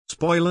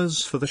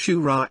Spoilers for the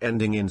Shura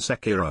ending in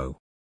Sekiro.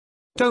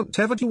 Don't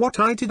ever do what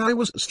I did, I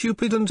was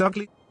stupid and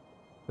ugly.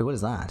 Wait, what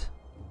is that?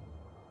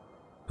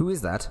 Who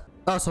is that?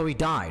 Oh, so he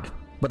died.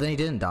 But then he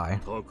didn't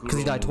die. Because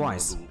he died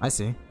twice. I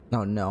see.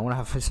 Oh no, I'm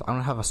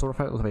gonna have a sword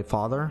fight with my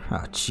father?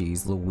 Ah,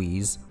 jeez,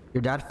 Louise.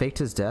 Your dad faked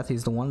his death?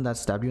 He's the one that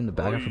stabbed you in the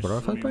back after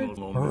butterfly fight?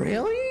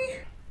 Really?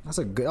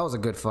 That was a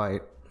good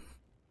fight.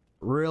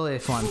 Really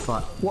fun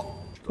fight. What?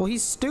 Well,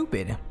 he's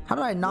stupid. How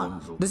did I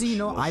not? Does he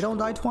know I don't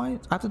die twice?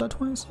 I have to die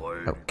twice?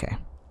 Okay.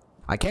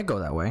 I can't go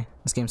that way.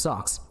 This game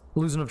sucks.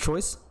 Illusion of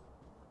choice?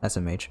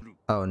 SMH.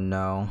 Oh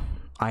no.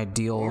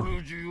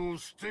 Ideal's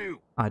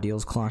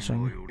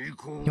clashing.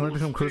 You want to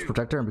become Crow's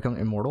protector and become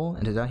immortal?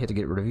 And to that, he had to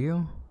get rid of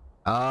you?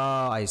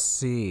 Oh, I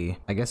see.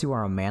 I guess you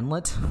are a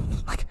manlet?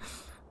 Like,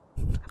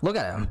 look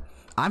at him.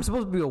 I'm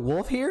supposed to be a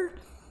wolf here?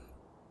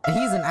 And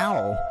he's an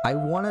owl. I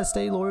want to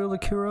stay loyal to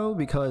Kuro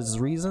because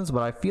reasons,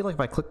 but I feel like if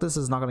I click this,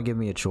 it's not going to give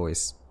me a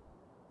choice.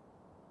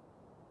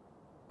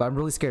 But I'm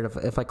really scared.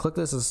 If I click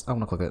this, I'm going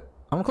to click it.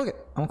 I'm going to click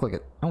it. I'm going to click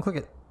it. I'm going to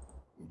click it.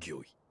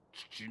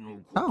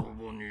 Oh.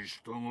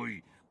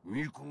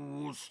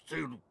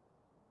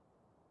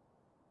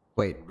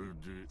 Wait.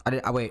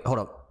 Wait, hold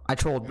up. I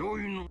trolled.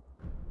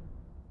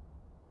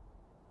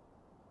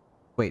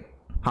 Wait.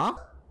 Huh?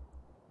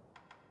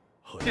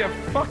 You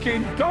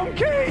fucking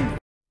donkey!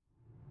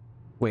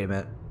 Wait a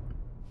minute.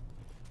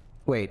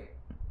 Wait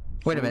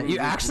a minute. You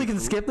actually can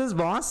skip this,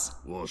 boss?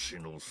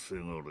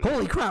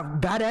 Holy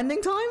crap. Bad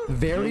ending time?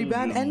 Very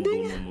bad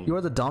ending? You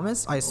are the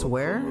dumbest, I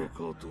swear.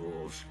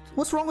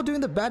 What's wrong with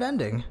doing the bad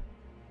ending?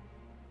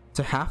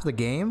 To half the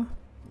game?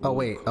 Oh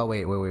wait,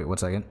 1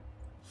 second.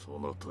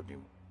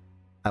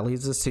 That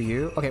leads us to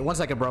you. Okay, 1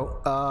 second,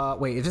 bro.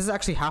 Wait, this is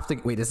actually half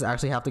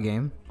the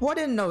game? Oh, I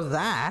didn't know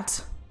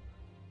that.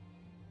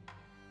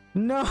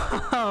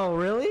 No,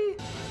 really?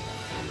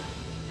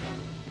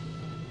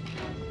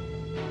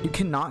 You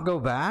cannot go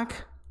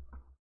back?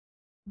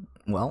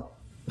 Well,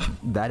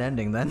 bad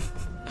ending then.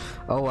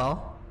 Oh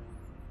well.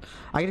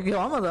 I get to kill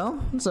Amma though,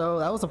 so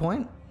that was the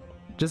point.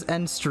 Just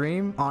end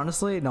stream.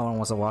 Honestly, no one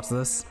wants to watch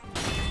this.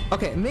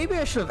 Okay, maybe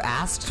I should have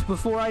asked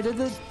before I did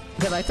it,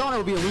 because I thought it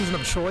would be illusion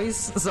of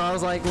choice. So I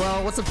was like,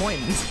 well, what's the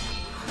point?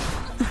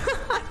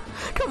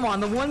 Come on,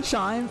 the one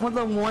time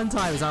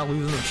is not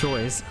illusion of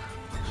choice.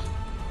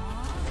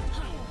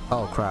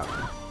 Oh crap.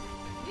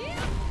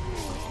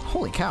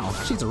 Holy cow,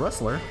 she's a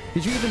wrestler.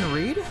 Did you even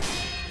read?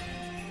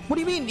 What do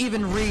you mean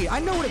even read? I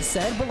know what it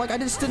said, but like I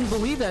just didn't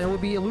believe that it would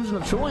be illusion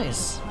of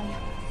choice.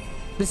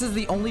 This is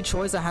the only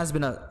choice that has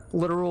been a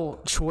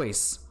literal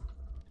choice.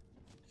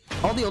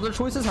 All the other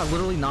choices have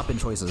literally not been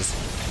choices.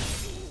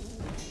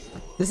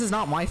 This is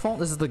not my fault.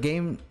 This is the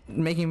game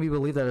making me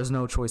believe that there's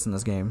no choice in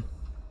this game.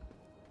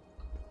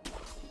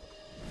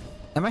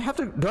 Do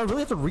I really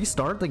have to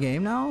restart the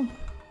game now?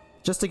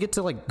 Just to get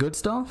to like good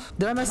stuff?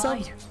 Did I mess up?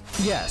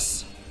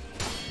 Yes.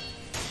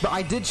 But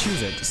I did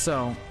choose it,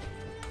 so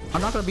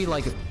I'm not gonna be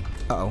like,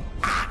 uh-oh.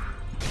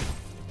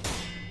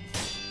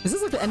 Is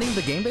this like the ending of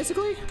the game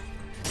basically?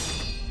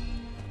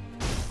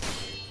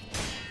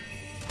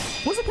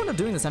 What's the point of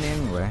doing this ending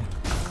anyway?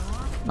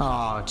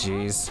 Oh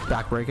jeez,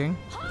 backbreaking.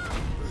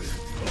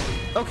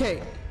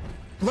 Okay,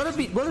 let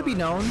it be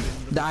known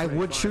that I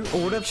would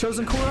have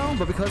chosen Kuro,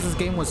 but because this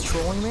game was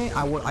trolling me,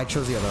 I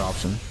chose the other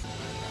option.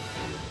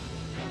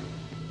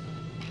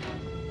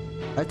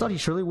 I thought he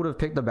surely would have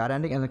picked the bad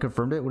ending and then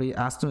confirmed it when he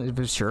asked him if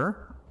he's sure.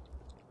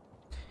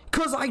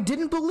 Cause I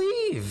didn't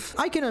believe.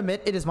 I can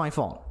admit it is my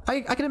fault.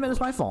 I can admit it's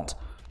my fault.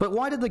 But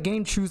why did the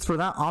game choose for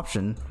that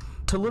option?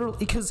 To literally,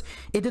 because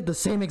it did the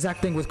same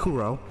exact thing with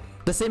Kuro.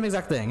 The same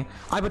exact thing.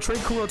 I betrayed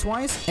Kuro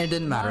twice and it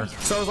didn't matter.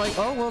 So I was like,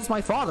 oh, well, it's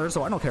my father,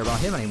 so I don't care about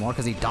him anymore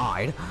because he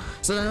died.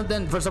 So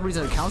then for some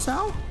reason it counts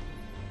now?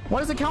 Why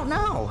does it count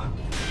now?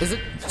 Is it,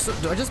 so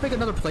do I just make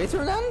another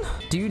playthrough then?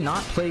 Do you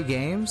not play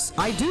games?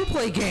 I do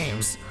play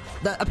games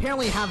that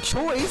apparently have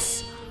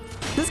choice.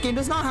 This game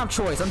does not have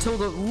choice until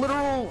the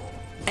literal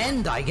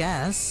end, I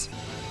guess.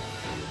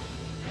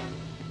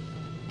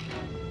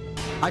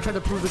 I tried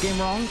to prove the game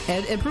wrong,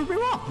 and it proved me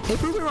wrong. It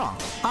proved me wrong.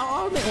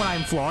 I'll admit when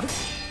I'm flawed.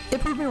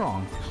 It proved me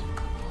wrong.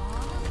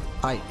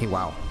 Hey,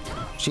 wow.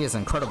 She has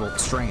incredible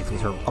strength with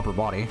her upper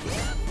body.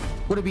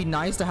 Would it be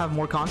nice to have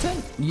more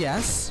content?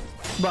 Yes.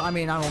 But I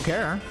mean, I don't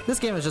care. This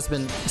game has just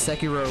been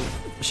Sekiro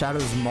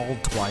Shadows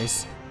mauled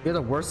twice. You're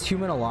the worst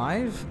human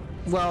alive?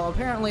 Well,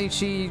 apparently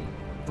she...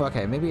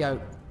 Okay, maybe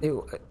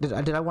did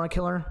I want to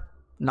kill her?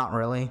 Not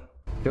really.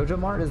 Jojo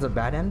Mart is a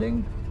bad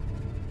ending?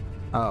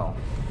 Oh.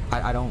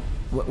 I don't...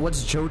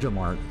 What's Jojo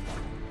Mart?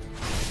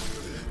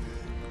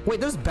 Wait,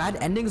 there's bad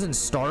endings in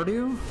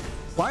Stardew?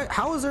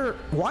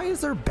 Why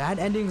is there bad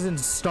endings in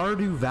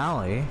Stardew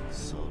Valley?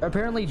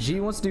 Apparently G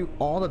wants to do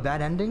all the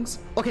bad endings?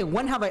 Okay,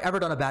 when have I ever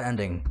done a bad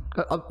ending?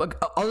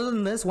 Other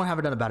than this, when have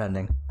I done a bad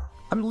ending?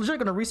 I'm legit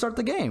gonna restart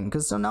the game,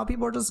 because so now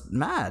people are just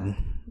mad.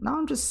 Now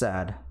I'm just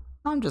sad.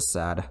 I'm just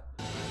sad.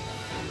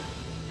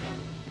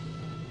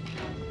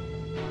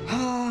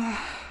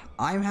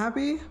 I'm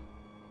happy?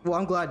 Well,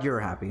 I'm glad you're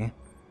happy.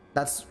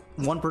 That's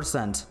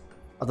 1%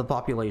 of the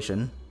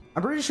population.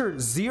 I'm pretty sure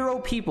 0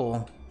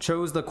 people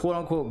chose the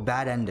quote-unquote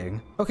bad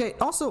ending. Okay,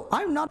 also,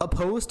 I'm not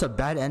opposed to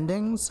bad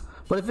endings,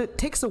 but if it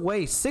takes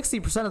away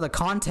 60% of the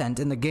content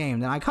in the game,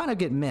 then I kind of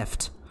get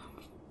miffed.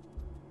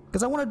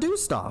 Because I want to do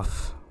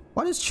stuff.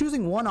 Why does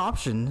choosing one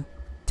option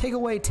take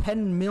away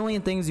 10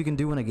 million things you can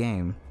do in a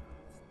game?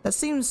 That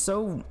seems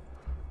so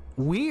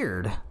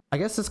weird. I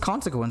guess it's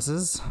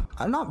consequences.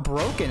 I'm not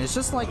broken, it's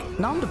just like,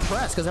 now I'm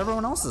depressed because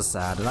everyone else is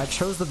sad and I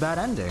chose the bad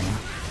ending.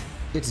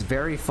 It's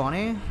very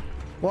funny.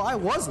 Well, I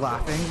was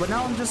laughing, but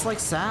now I'm just like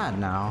sad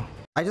now.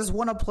 I just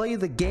want to play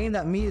the game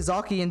that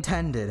Miyazaki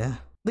intended.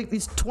 Like,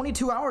 these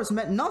 22 hours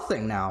meant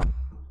nothing now.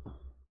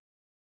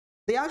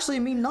 They actually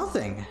mean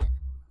nothing.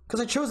 Because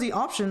I chose the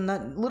option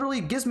that literally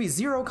gives me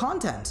 0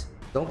 content.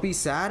 Don't be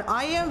sad.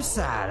 I am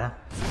sad.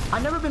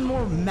 I've never been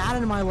more mad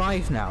in my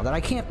life now that I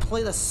can't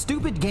play the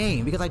stupid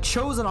game because I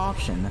chose an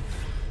option.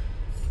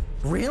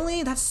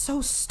 Really? That's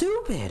so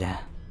stupid.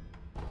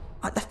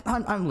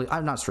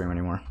 I'm not streaming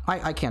anymore.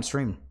 I can't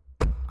stream.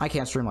 I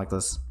can't stream like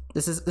this.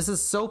 This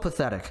is so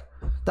pathetic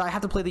that I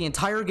have to play the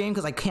entire game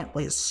because I can't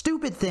play a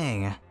stupid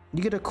thing.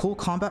 You get a cool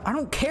combat. I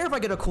don't care if I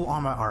get a cool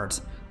armor art.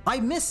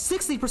 I missed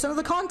 60% of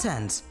the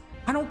content.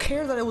 I don't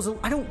care that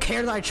I don't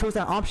care that I chose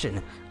that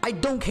option. I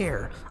don't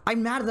care.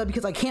 I'm mad at that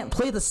because I can't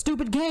play the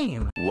stupid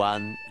game.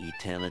 One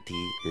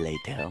eternity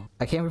later.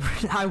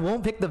 I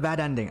won't pick the bad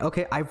ending.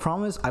 Okay, I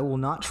promise I will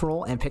not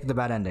troll and pick the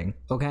bad ending.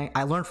 Okay,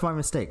 I learned from my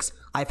mistakes.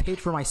 I paid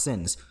for my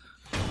sins.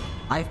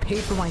 I've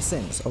paid for my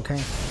sins.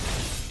 Okay,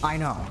 I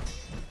know.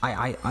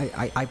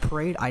 I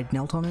prayed. I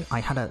knelt on it. I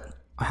had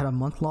a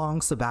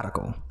month-long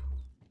sabbatical,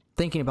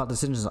 thinking about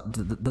decisions.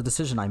 The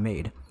decision I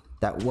made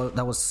that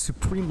was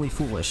supremely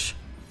foolish.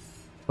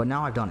 But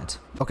now I've done it.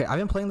 Okay, I've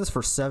been playing this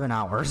for 7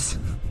 hours.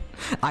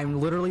 I'm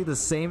literally the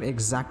same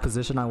exact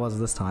position I was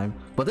this time.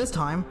 But this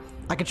time,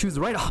 I can choose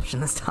the right option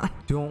this time.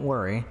 Don't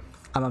worry.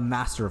 I'm a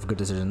master of good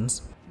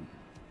decisions.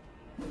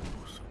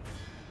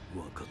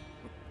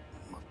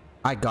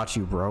 I got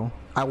you, bro.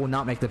 I will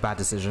not make the bad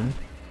decision.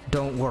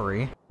 Don't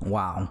worry.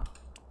 Wow.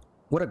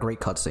 What a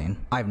great cutscene.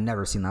 I've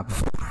never seen that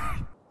before.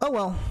 Oh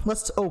well,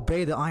 let's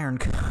obey the Iron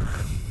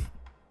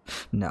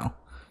No.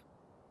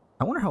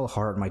 I wonder how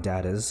hard my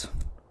dad is.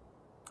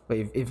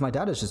 Wait, if my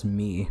dad is just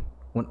me,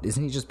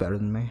 isn't he just better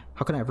than me?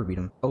 How can I ever beat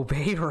him?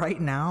 Obey right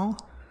now?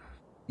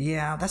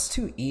 Yeah, that's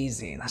too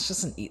easy. That's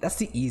just that's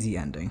the easy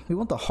ending. We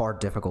want the hard,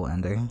 difficult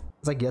ending.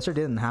 It's like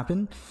yesterday didn't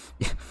happen.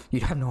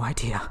 You'd have no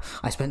idea.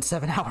 I spent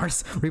 7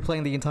 hours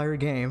replaying the entire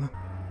game.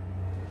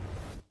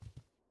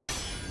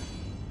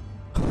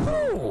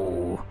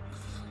 Oh!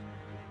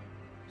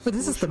 But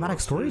this is thematic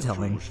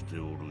storytelling.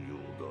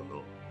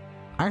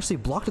 I actually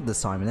blocked it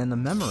this time and then the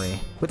memory.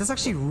 But that's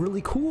actually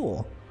really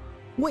cool.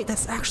 Wait,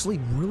 that's actually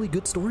really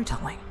good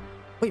storytelling.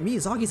 Wait,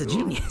 Miyazaki's a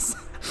genius.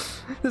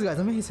 This guy's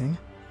amazing.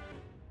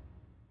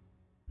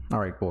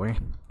 Alright, boy.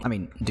 I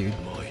mean, dude.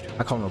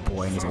 I call him a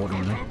boy and he's older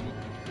than me.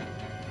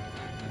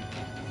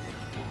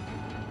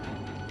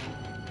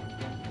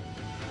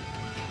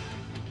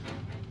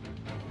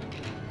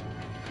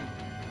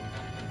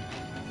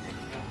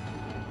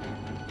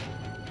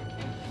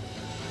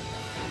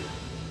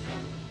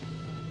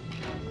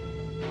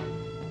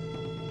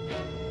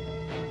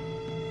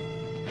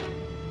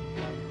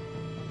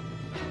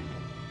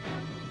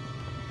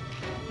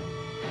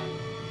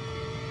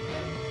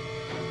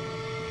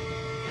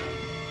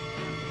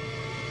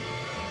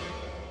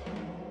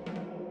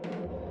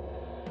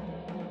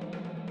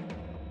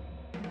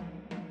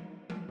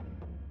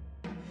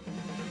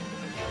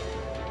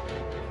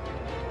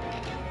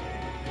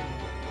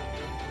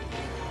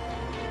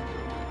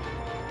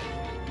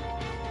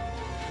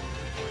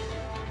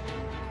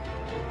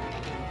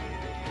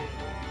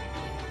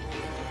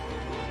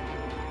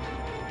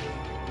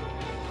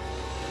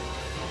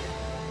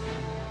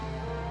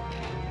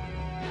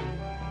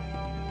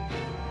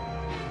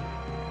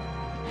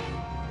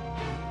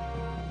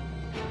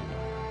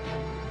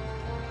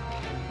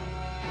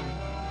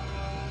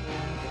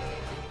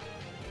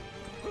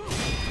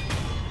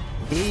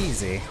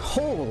 Easy.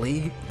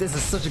 Holy, this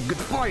is such a good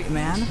fight,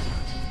 man.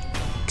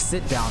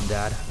 Sit down,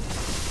 Dad.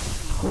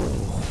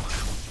 Oh,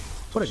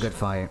 what a good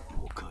fight.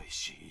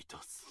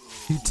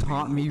 You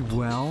taught me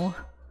well.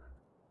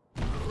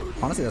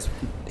 Honestly, that's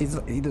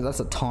either that's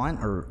a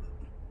taunt or.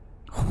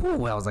 Whew,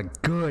 that was a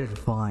good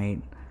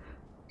fight.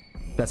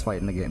 Best fight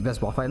in the game.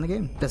 Best boss fight in the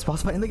game. Best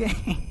boss fight in the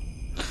game.